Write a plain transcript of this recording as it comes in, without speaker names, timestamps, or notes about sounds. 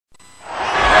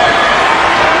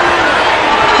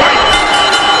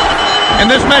And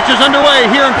this match is underway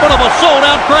here in front of a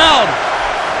sold-out crowd.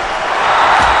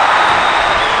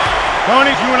 Tony,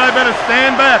 you and I better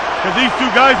stand back, because these two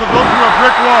guys will go through a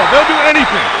brick wall. They'll do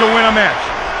anything to win a match.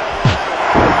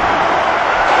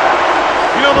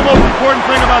 You know, the most important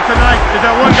thing about tonight is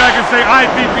that one guy can say, I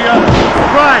beat the other.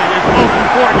 Pride is most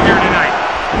important here tonight.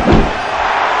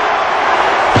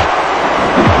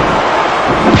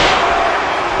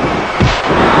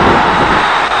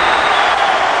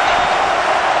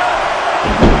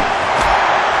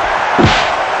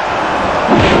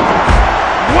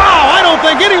 I don't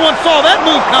think anyone saw that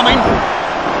move coming.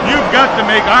 You've got to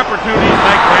make opportunities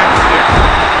like that stick.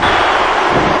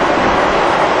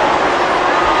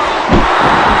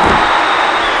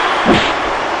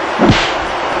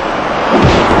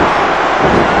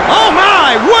 Oh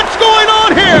my! What's going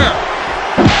on here?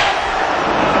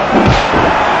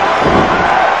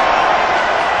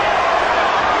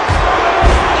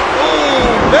 Oh,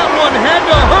 that one had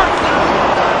to hurt.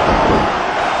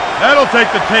 That'll take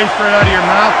the taste right out of your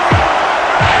mouth.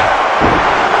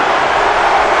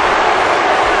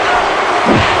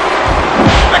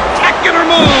 Spectacular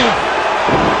move!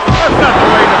 That's not the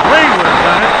way the brain would have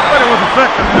done it, but it was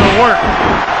effective and it'll work.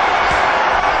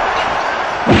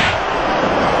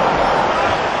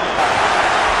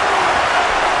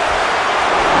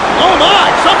 Oh my!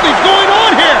 Something's going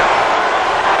on here!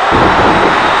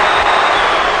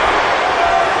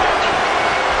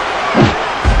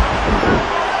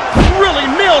 Really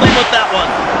nailed him with that one.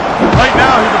 Right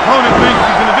now, his opponent thinks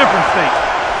he's in a different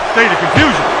state of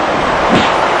confusion.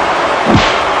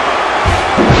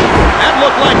 That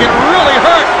looked like it really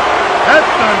hurt. That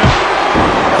stunned him.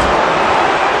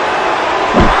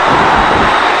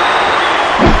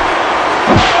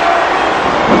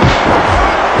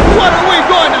 What are we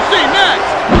going to see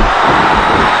next?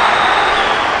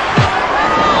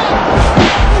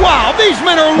 Wow, these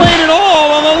men are laying it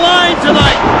all on the line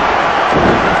tonight.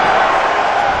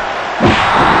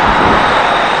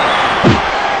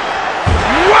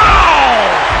 Wow!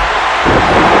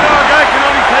 You know, a guy can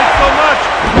only take so much,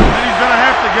 and he's going to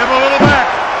have to give a little back.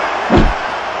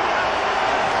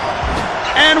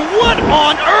 And what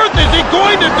on earth is he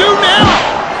going to do now?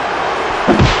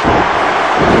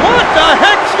 What the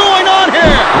heck's going on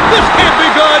here? This can't be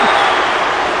good.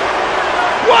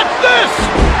 What's this?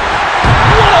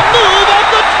 What a move off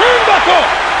the turnbuckle!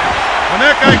 When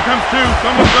that guy comes to,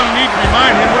 someone's going to need to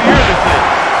remind him what year this is.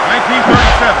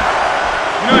 1937.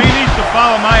 You know, he needs to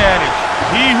follow my adage.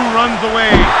 He who runs away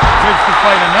lives to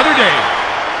fight another day.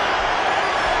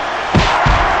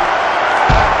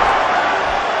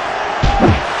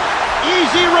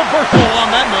 Easy reversal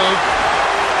on that move.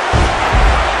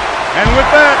 And with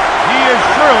that, he is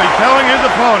surely telling his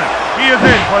opponent he is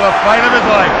in for the fight of his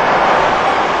life.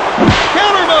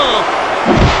 Counter move.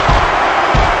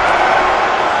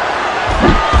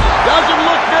 Doesn't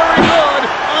look very good.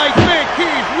 I think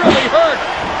he's really hurt.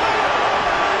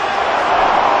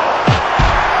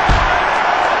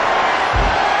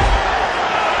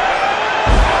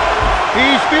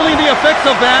 He's feeling the effects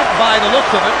of that by the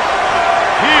looks of it.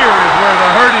 Here is where the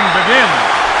hurting begins.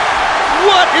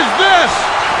 What is this?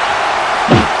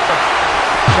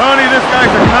 Tony, this guy's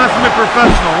a consummate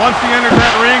professional. Once he enters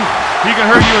that ring, he can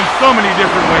hurt you in so many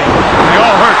different ways. They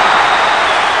all hurt.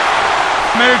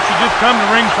 Maybe should just come to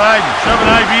ringside and shove an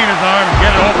IV in his arm and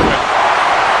get it over with.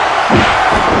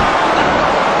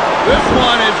 This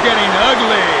one is getting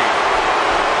ugly.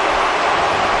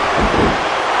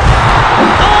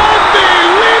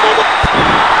 Unbelievable!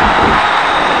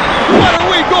 What are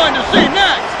we going to see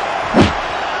next?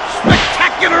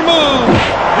 Spectacular move!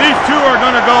 These two are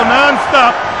going to go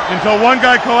non-stop until one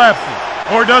guy collapses,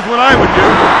 or does what I would do,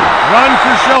 run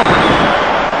for shelter.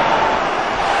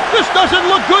 This doesn't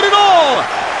look good at all!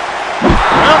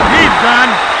 Well, he's done.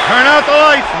 Turn out the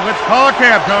lights and let's call a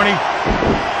cab, Tony.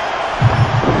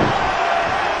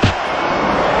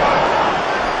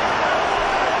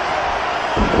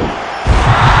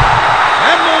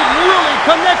 That move really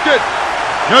connected!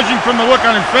 Judging from the look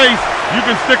on his face, you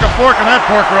can stick a fork in that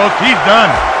pork roast. He's done.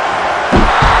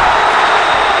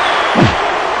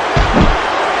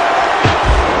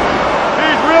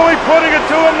 He's really putting it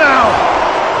to him now.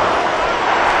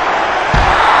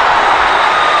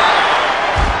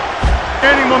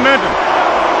 Gaining momentum.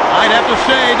 I'd have to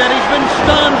say that he's been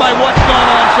stunned by what's gone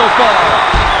on so far.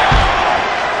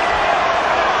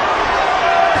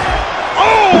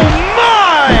 Oh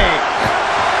my!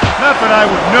 Not that I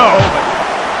would know, but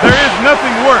there is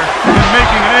nothing worse than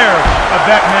making an error of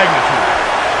that magnitude.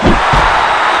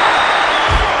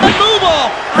 That move off!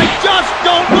 I just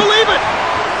don't believe it!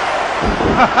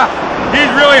 He's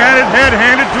really had his head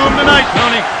handed to him tonight,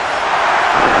 Tony.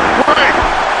 Great.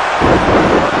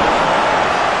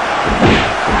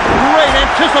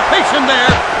 anticipation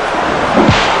there.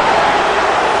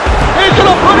 He's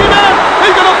going to put him in.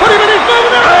 He's going to put him in. He's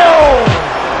moving there. Oh!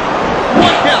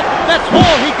 One count. That's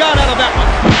all he got out of that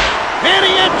one. And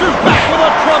he answers back with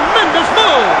a tremendous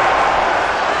move.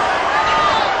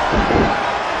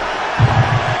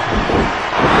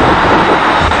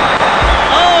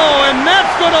 Oh, and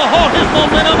that's going to halt his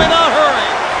momentum in a hurry.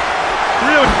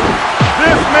 Really,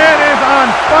 this man is on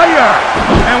fire.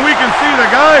 And we can see the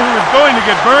guy who is going to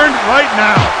get burned right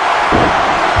now.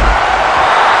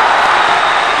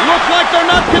 Looks like they're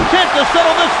not content to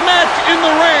settle this match in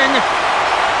the ring.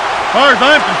 As far as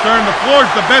I'm concerned, the floor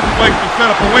is the best place to set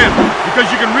up a win because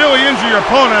you can really injure your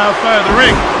opponent outside of the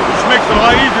ring, which makes it a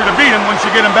lot easier to beat him once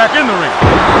you get him back in the ring.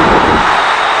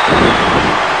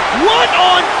 What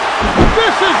on?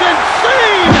 This is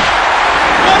insane!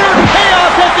 Utter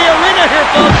chaos at the arena here,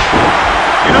 folks.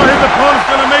 You know, his opponent's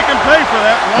going to make him pay for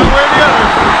that one way or the other.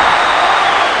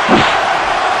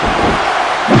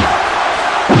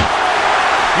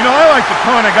 You know, I like to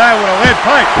taunt a guy with a lead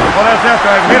pipe. Well, that's after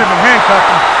I've hit him and handcuffed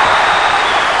him.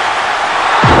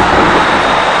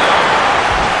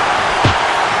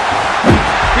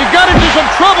 He got into some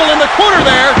trouble in the corner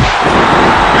there.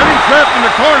 Getting trapped in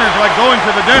the corner is like going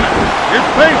to the dentist. It's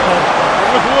painful,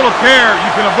 but with a little care, you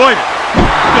can avoid it. It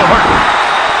still hurts.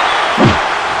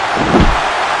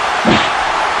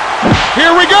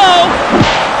 Here we go.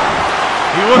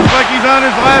 He looks like he's on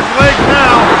his last legs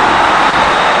now.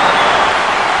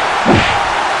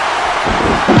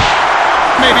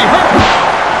 Maybe hurt.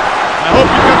 I hope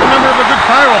he's got the number of a good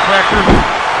chiropractor,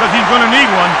 because he's going to need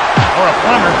one, or a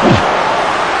plumber.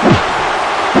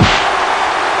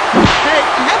 Hey,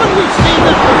 haven't we seen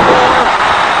this before?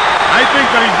 I think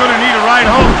that he's going to need a ride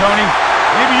home, Tony.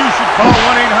 Maybe you should call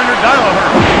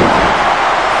 1-800-DIAL-A-HURT.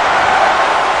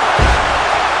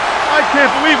 I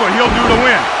can't believe what he'll do to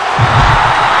win.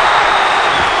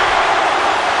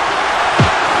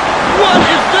 What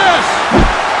is this?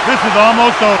 This is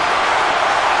almost over.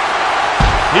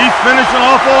 He's finished an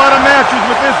awful lot of matches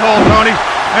with this hold, Tony,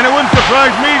 and it wouldn't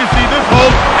surprise me to see this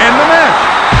hold end the match.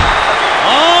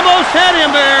 Almost had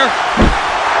him there.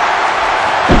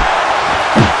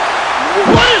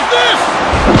 What is this?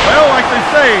 Well, like they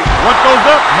say, what goes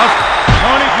up must...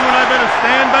 Tony, you and I better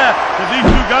stand back, because these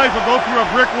two guys will go through a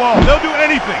brick wall. They'll do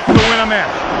anything to win a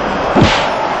match.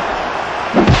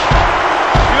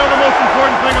 You know, the most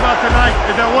important thing about tonight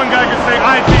is that one guy can say,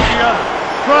 I beat the other.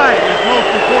 Pride is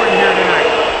most important here tonight.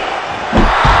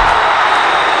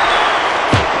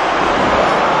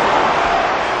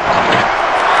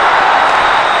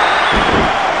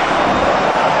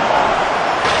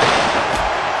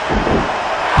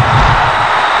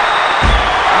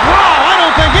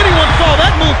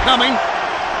 Coming.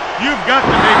 You've got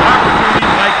to make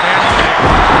opportunities like that.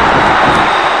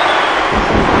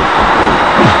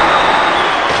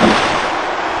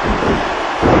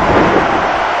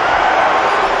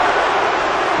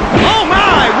 Oh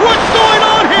my! What's going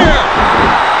on here?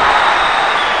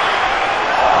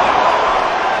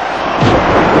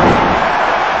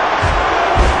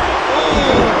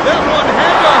 Oh, that one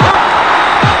had to hurt.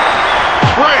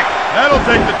 Break. That'll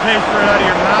take the taste right out of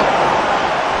your mouth.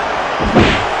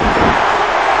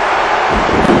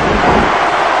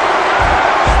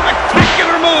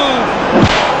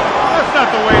 Not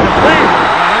the way the plane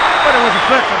was on it, but it was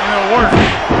effective and it'll work.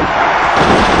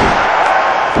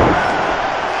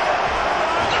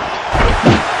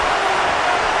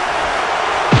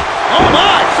 Oh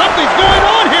my, something's going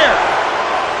on here.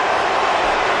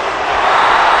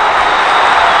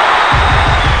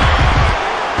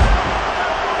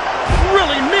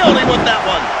 Really nailed him with that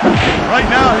one. Right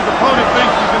now, his opponent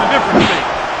thinks he's in a different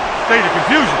state of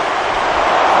confusion.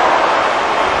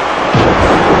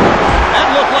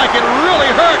 Like it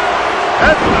really hurt.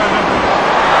 That's nothing.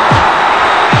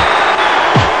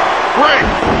 Break.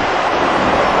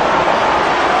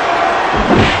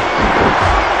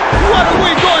 What are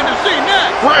we going to see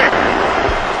next? Break.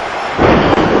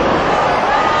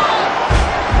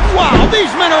 Wow,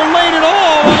 these men are laying it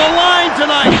all on the line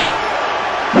tonight.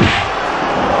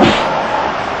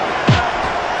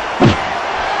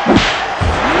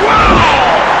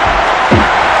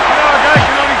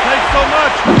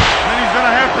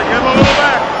 Give a little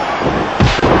back.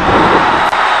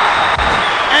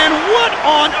 And what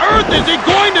on earth is he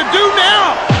going to do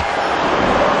now?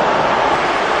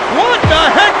 What the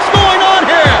heck's going on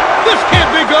here? This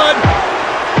can't be good.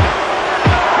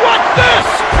 What's this?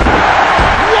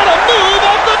 What a move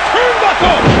off the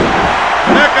turnbuckle.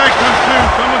 When that guy comes through,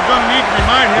 someone's going to need to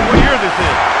remind him what year this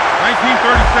is.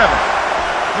 1937.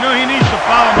 You know, he needs to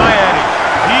follow my adage.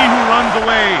 He who runs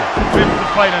away lives to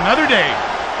fight another day.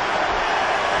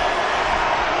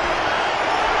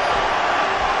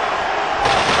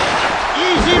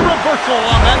 controversial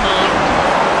on that move.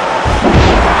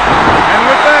 And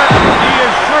with that, he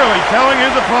is surely telling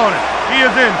his opponent he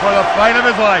is in for the fight of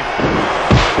his life.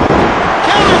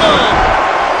 Counter move.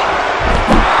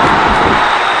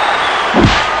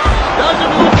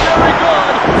 Doesn't look very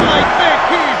good. I think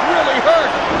he's really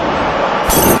hurt.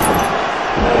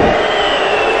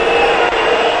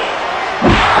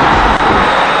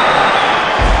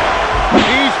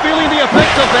 He's feeling the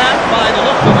effects of that by the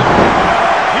looks of it.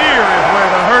 Here is where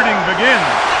the hurting begins.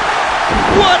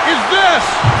 What is this?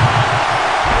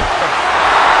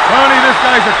 Tony, this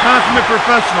guy's a consummate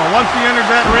professional. Once he enters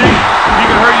that ring, he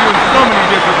can hurt you in so many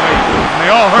different ways, and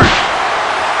they all hurt.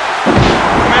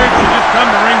 Maybe should just come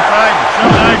to ringside and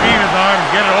shove an IV in his arm and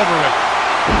get it over with.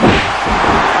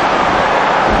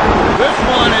 This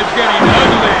one is getting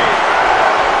ugly.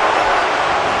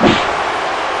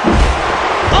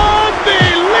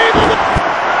 Unbelievable!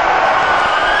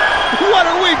 What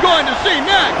are we going to see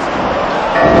next?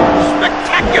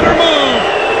 Spectacular move!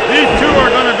 These two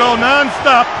are going to go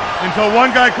non-stop until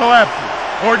one guy collapses,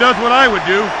 or does what I would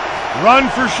do, run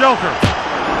for shelter.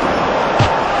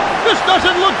 This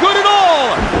doesn't look good at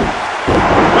all!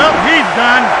 Well, he's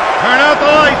done. Turn out the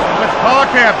lights. Let's call a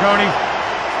cab, Tony.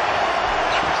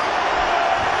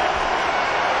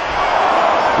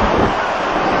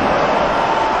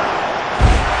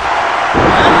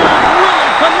 That is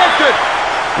really connected!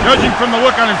 Judging from the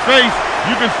look on his face,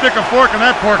 you can stick a fork in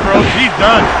that pork roast. He's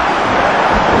done.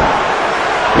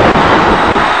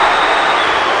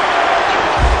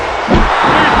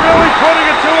 He's really putting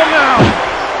it to him now.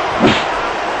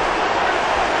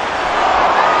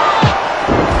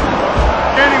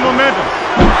 Gaining momentum.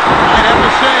 I'd have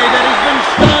to say that he's been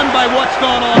stunned by what's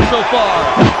gone on so far.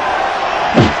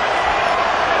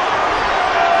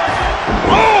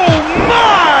 Oh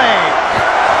my!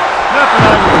 Not that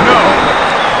I would know.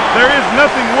 There is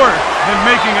nothing worse than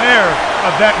making an error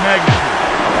of that magnitude.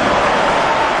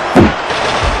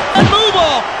 That move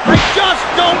off! I just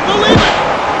don't believe it!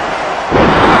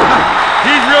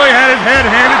 He's really had his head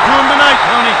handed to him tonight,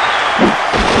 Tony.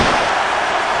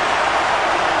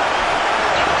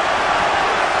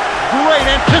 Great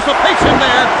anticipation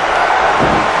there.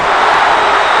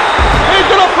 He's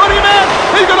gonna put him in!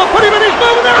 He's gonna put him in! He's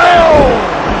moving there! Oh!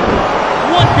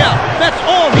 One count. That's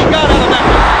all he got out of that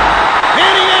one.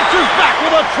 And he answers back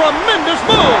with a tremendous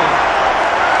move.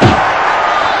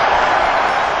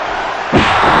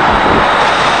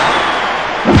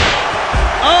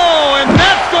 Oh, and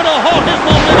that's gonna halt his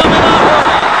momentum in a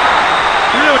hurry.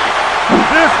 Really,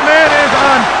 this man is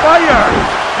on fire.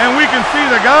 And we can see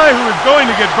the guy who is going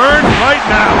to get burned right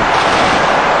now.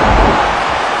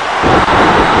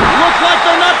 Looks like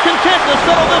they're not content to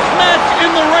settle this match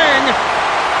in the ring.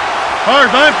 As far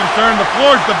as I'm concerned, the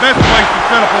floor's the best place to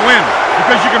set up a win,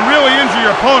 because you can really injure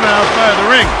your opponent outside of the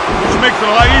ring, which makes it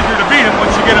a lot easier to beat him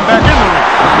once you get him back in the ring.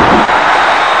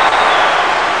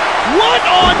 What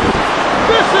on?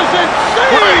 This is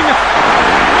insane!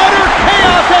 Utter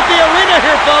chaos at the arena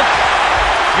here, folks.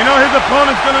 You know, his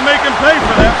opponent's going to make him pay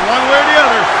for that one way or the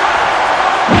other.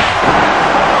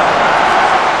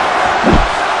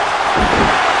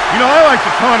 You know, I like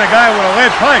to taunt a guy with a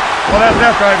lead pipe. Well, that's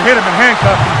after I've hit him and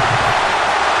handcuffed him.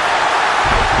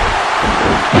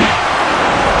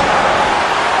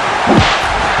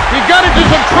 He got into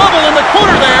some trouble in the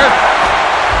corner there.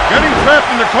 Getting trapped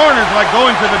in the corner is like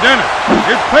going to the dentist.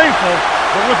 It's painful,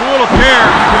 but with a little care,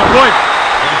 you can avoid it.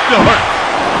 But it still hurts.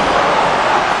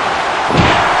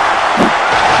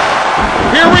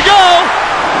 Here we go.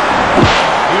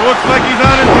 He looks like he's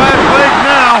on his last legs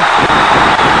now.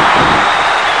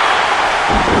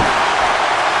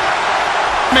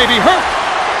 Maybe hurt.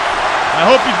 I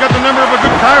hope he's got the number of a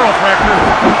good chiropractor,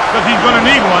 because he's going to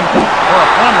need one, or a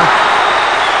plumber.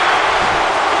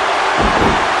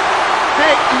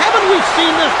 Hey, haven't we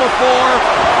seen this before?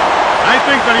 I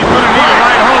think that he's going to need a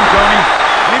ride home, Tony.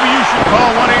 Maybe you should call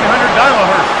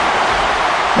 1-800-DIAL-A-HURT.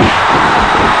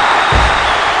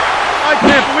 I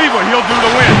can't believe what he'll do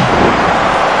to win.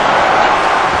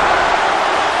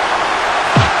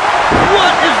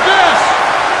 What is this?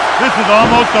 This is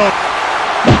almost over.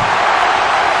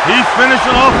 He's finished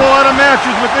an awful lot of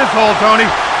matches with this hole, Tony,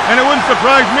 and it wouldn't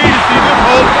surprise me to see this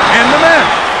hole end the match.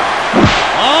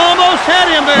 Almost had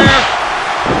him there.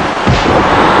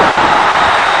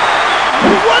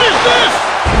 What is this?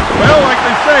 Well, like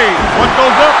they say, what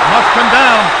goes up must come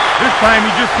down. This time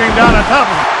he just came down on top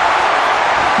of him.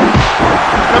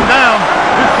 Come down.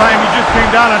 This time he just came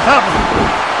down on top of him.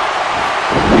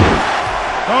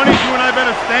 Tony, you and I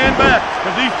better stand back,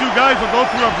 because these two guys will go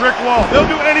through a brick wall. They'll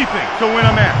do anything to win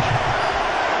a match.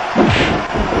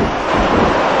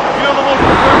 You know, the most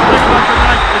important thing about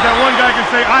tonight is is that one guy can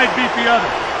say, I beat the other.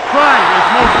 Pride is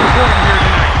most important here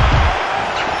tonight.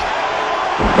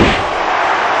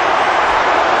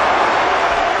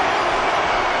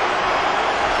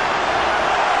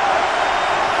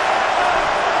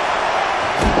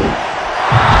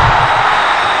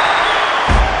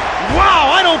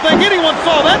 Wow, I don't think anyone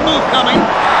saw that move coming.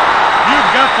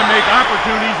 You've got to make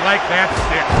opportunities like that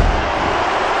stick.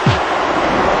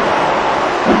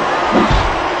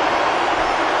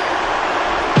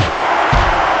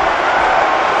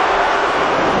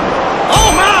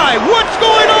 What's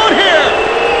going on here?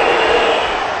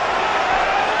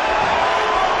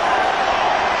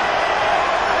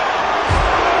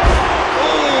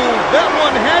 Oh, that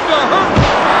one had to hurt.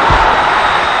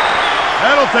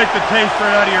 That'll take the taste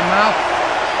right out of your mouth.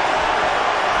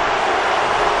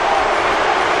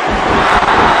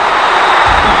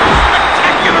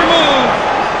 Spectacular move.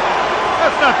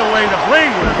 That's not the way the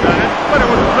Meng would have done it, but it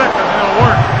was effective and it'll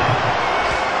work.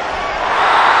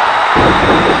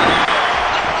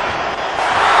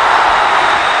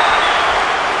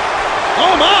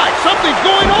 Oh my, something's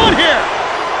going on here!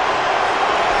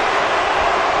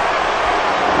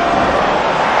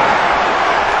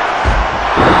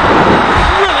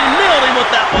 Really nailed him with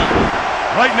that one.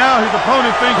 Right now, his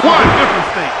opponent thinks he's in a different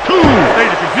state. State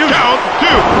of confusion. Count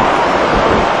two.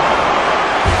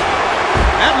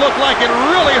 That looked like it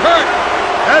really hurt.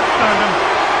 That stunned him.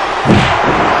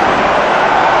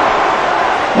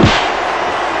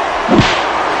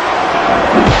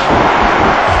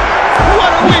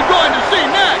 What are we going to see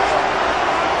next?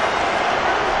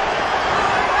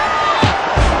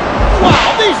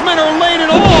 Wow, these men are laying it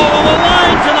all on the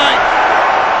line tonight.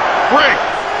 Break.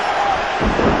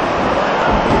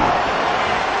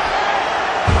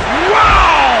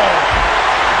 Wow!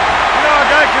 You know, a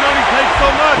guy can only take so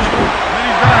much, and then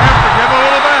he's going to have to give a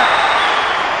little back.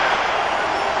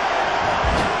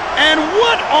 And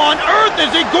what on earth is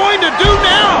he going to do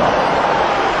now?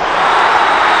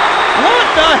 What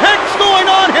the heck's going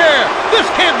on here? This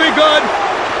can't be good.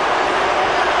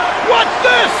 What's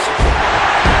this?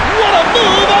 What a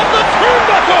move off the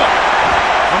turnbuckle!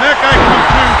 When that guy comes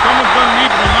through, someone's going to need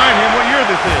to remind him what year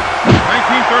this is.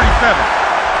 1937.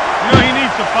 You know, he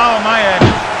needs to follow my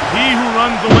adage. He who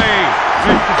runs away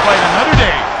lives to fight another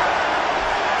day.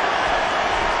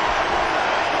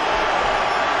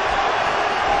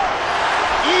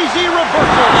 Easy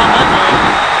reversal on that move.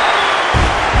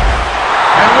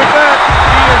 And with that,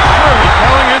 he is surely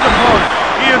telling his opponent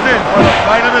he is in for the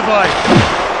fight of his life.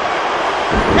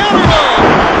 Counter move!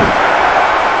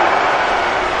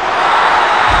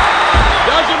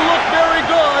 Doesn't look very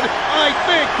good. I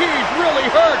think he's really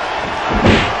hurt.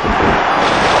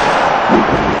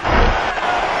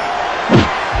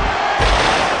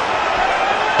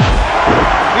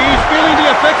 He's feeling the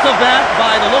effects of that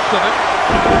by the looks of it.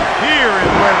 Here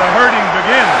is where the hurting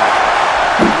begins.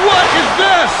 What is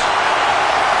this?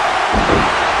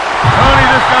 Tony,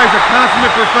 this guy's a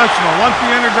consummate professional. Once he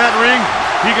enters that ring,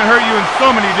 he can hurt you in so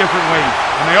many different ways,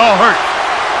 and they all hurt.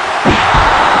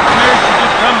 Maybe should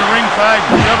just come to ringside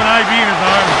and shove an IV in his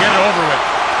arm and get it over with.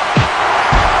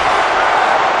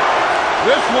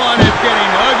 This one is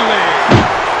getting ugly.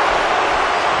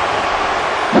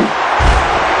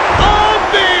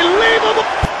 Unbelievable!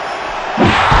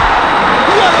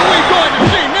 What are we going to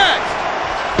see next?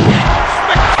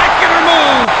 Spectacular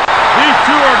move! These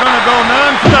two are going to go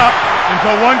non-stop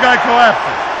until one guy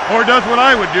collapses, or does what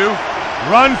I would do,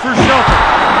 run for shelter.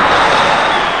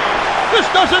 This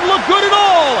doesn't look good at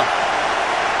all!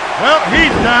 Well,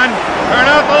 he's done. Turn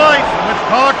out the lights and let's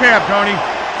call a cab, Tony.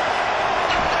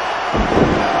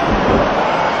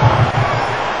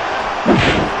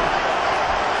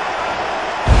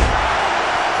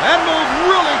 That move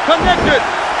really connected.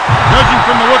 Judging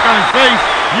from the look on his face,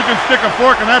 you can stick a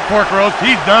fork in that pork roast.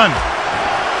 He's done.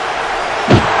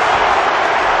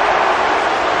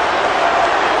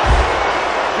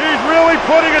 He's really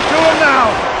putting it to him now.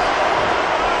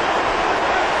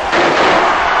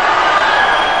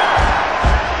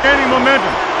 Gaining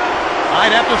momentum.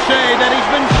 I'd have to say that he's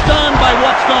been stunned by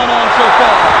what's gone on so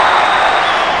far.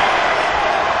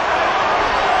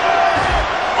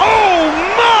 Oh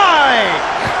my!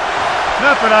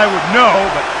 Not that I would know,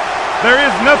 but there is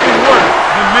nothing worse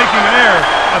than making an error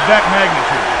of that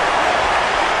magnitude.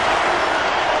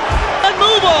 That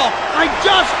move off! I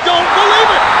just don't believe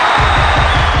it!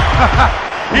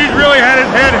 He's really had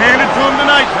his head handed to him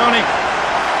tonight, Tony.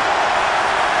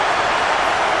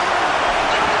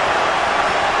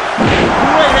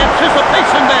 Great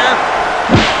anticipation there.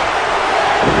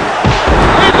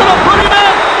 He's gonna put him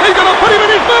in! He's gonna put him in!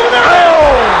 He's moving there!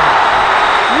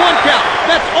 Oh! One count.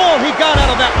 That's all he got out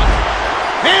of that one.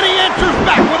 And he answers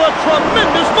back with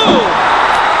tremendous move.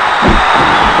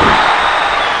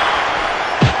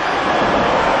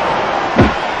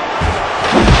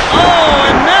 Oh,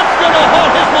 and that's going to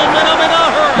halt his momentum in a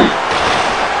hurry.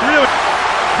 Really,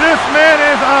 this man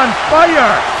is on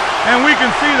fire. And we can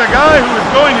see the guy who is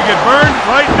going to get burned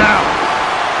right now.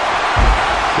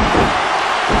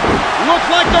 Looks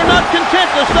like they're not content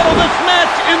to settle this match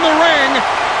in the ring.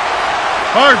 As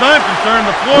far as I'm concerned,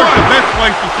 the floor is the best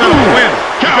place to settle a win.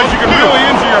 Because you can really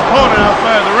injure your opponent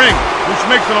outside of the ring, which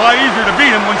makes it a lot easier to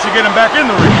beat him once you get him back in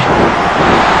the ring.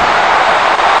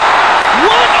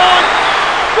 What on?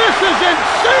 This is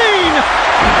insane!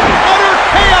 Utter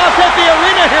chaos at the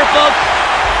arena here, folks.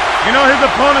 You know, his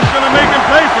opponent's going to make him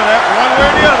pay for that one way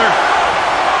or the other.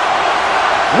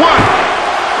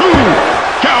 1, 2,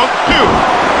 count 2.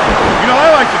 You know, I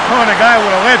like to taunt a guy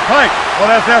with a lead pipe. Well,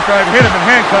 that's after I've hit him in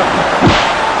handcuffs.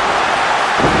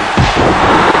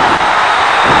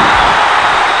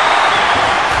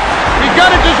 He got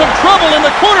into some trouble in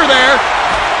the corner there.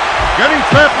 Getting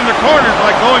trapped in the corner is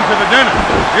like going to the dentist.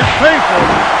 It's painful,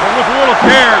 but with a little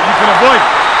care, you can avoid it.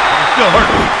 But it still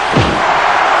hurts.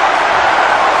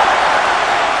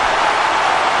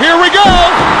 Here we go.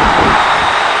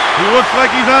 He looks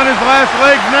like he's on his last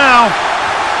legs now.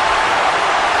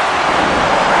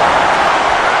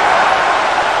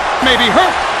 Maybe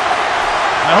hurt.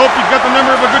 I hope he's got the number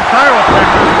of a good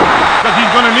chiropractor, because he's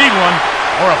going to need one,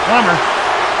 or a plumber.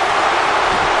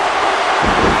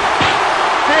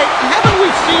 Hey, haven't we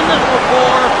seen this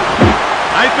before?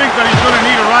 I think that he's going to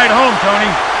need a ride home, Tony.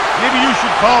 Maybe you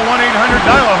should call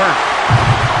 1-800-DIAL-A-HURT.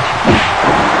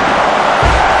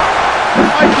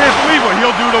 I can't believe what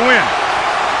he'll do to win.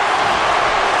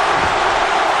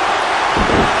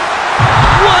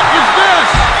 What is this?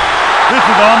 This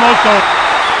is almost over.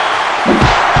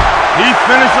 He's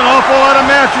finished an awful lot of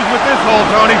matches with this hold,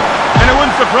 Tony. And it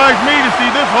wouldn't surprise me to see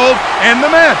this hold end the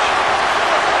match.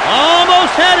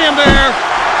 Almost had him there.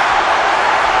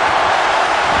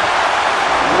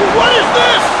 What is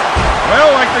this?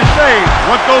 Well, like they say,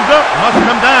 what goes up must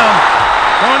come down.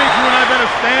 Tony, you and I better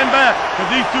stand back, because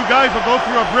these two guys will go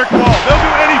through a brick wall. They'll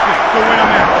do anything to win a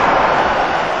match.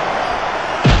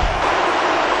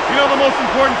 You know, the most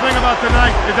important thing about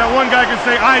tonight is that one guy can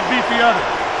say, I beat the other.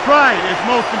 Pride is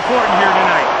most important here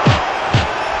tonight.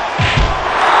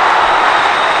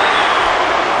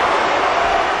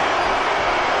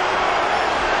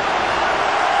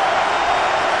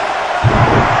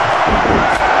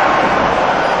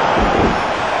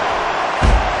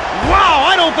 Wow,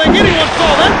 I don't think anyone saw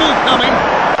that move coming.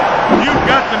 You've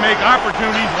got to make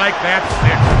opportunities like that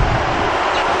stick.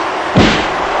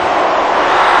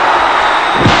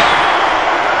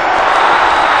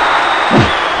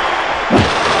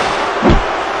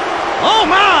 Oh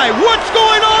my, what's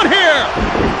going on here?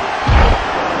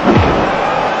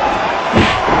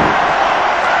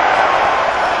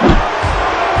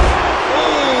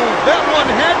 Oh, that one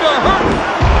had to hurt.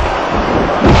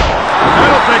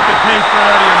 That'll take the taste right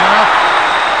out of your mouth.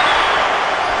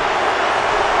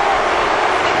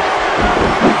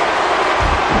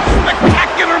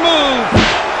 Spectacular move.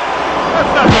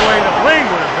 That's not the way the plane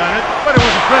would have done it, but it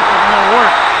was impressive and it'll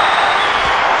work.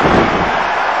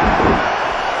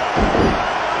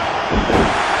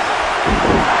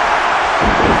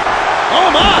 Oh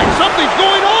my, something's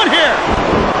going on here.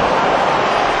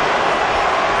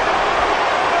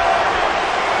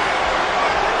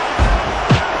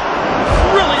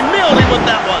 Really nailed him with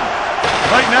that one.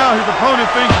 Right now, his opponent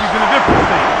thinks he's in a different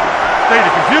state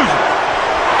of confusion.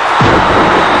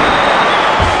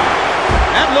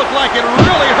 That looked like it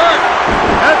really hurt.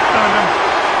 That stunned him.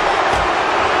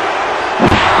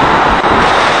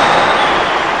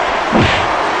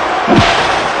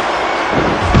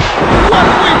 What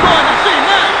are we going to see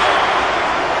next?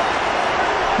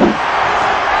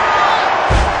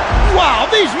 Wow,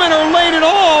 these men are laying it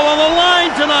all on the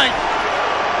line tonight.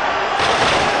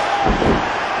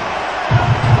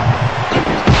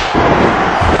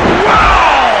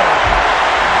 Wow!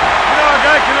 You know, a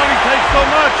guy can only take so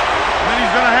much, and then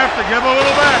he's going to have to give a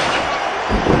little back.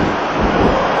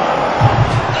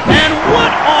 And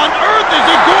what on earth is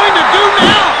he going to do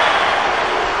now?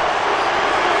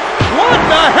 What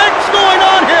the heck's going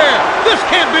on here? This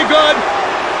can't be good.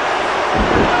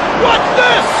 What's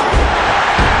this?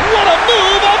 What a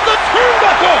move off the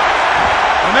turnbuckle!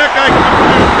 When that guy comes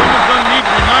through, someone's going to need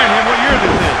to remind him what year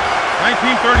this is.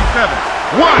 1937.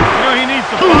 1, You know, he needs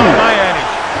to follow my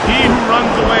adage. He who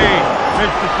runs away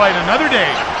lives to fight another day.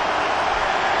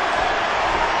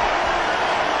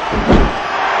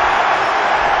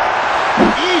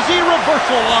 Easy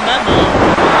reversal on that move.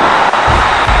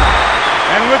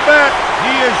 And with that,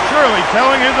 he is surely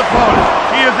telling his opponent,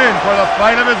 He is in for the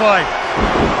fight of his life.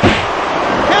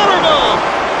 Counter move.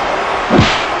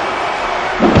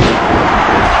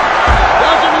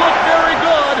 Doesn't look very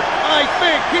good. I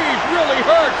think he's really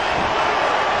hurt.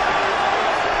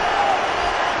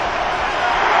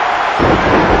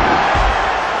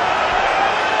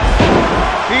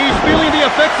 He's feeling the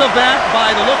effects of that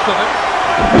by the looks of it.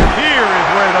 Here is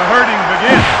where the hurting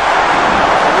begins.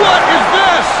 What is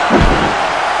this?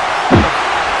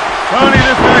 Tony,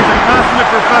 this guy's a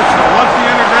consummate professional. Once he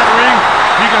enters that ring,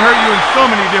 he can hurt you in so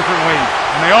many different ways,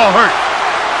 and they all hurt.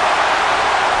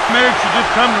 Medic should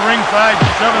just come to ringside,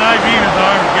 shove an IV in his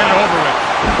arm, and get it over with.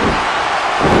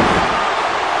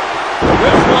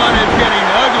 This one is getting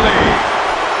ugly.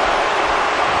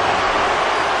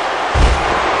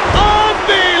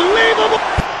 Unbelievable!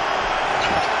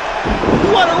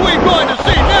 What are we going to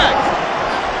see next?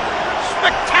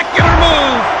 Spectacular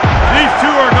move! These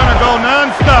two are going to go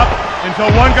non-stop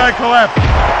until one guy collapses,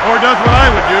 or does what I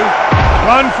would do,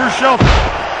 run for shelter.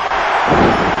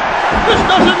 This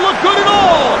doesn't look good at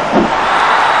all!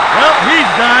 Well, he's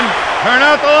done. Turn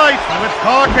out the lights and let's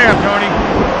call a cab, Tony.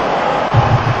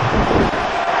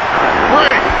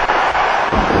 Break.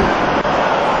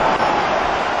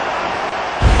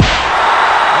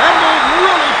 That move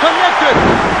really connected!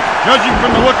 Judging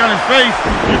from the look on his face,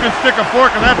 you can stick a fork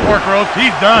in that pork roast.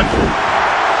 He's done.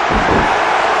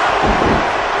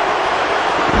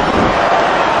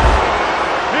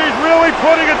 He's really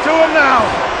putting it to him now.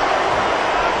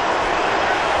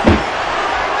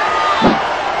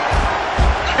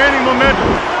 Gaining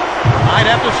momentum. I'd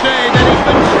have to say that he's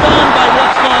been stunned by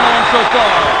what's gone on so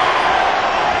far.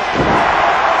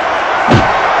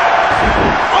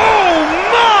 Oh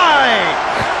my!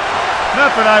 Not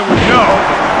that I would know.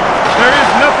 There is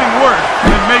nothing worse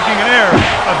than making an error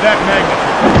of that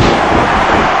magnitude.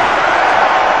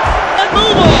 That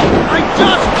move off! I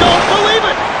just don't believe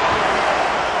it!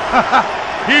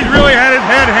 He's really had his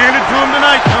head handed to him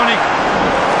tonight, Tony.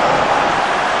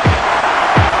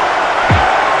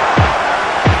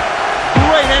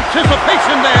 Great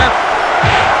anticipation there.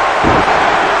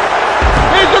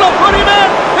 He's gonna put him in!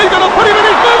 He's gonna put him in!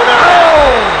 He's moving it!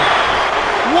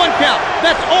 Oh! One count.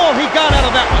 That's all he got out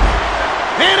of that one.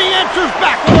 And he answers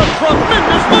back with a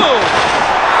tremendous move.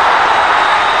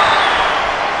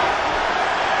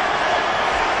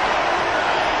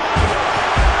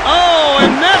 Oh,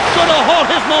 and that's gonna halt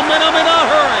his momentum in a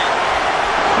hurry.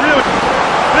 Really,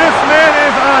 this man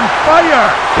is on fire.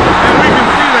 And we can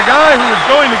see the guy who is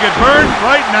going to get burned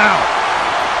right now.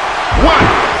 1,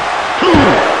 2,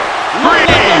 3.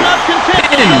 They're not content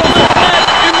with a little match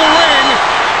in the ring.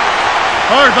 As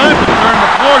far as I'm concerned,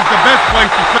 the floor's the best place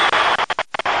to sit.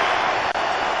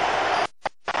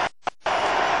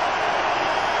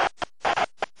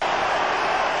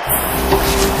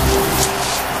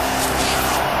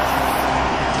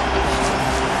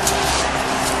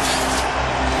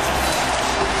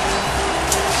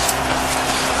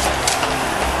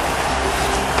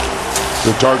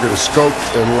 The target is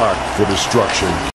scoped and locked for destruction.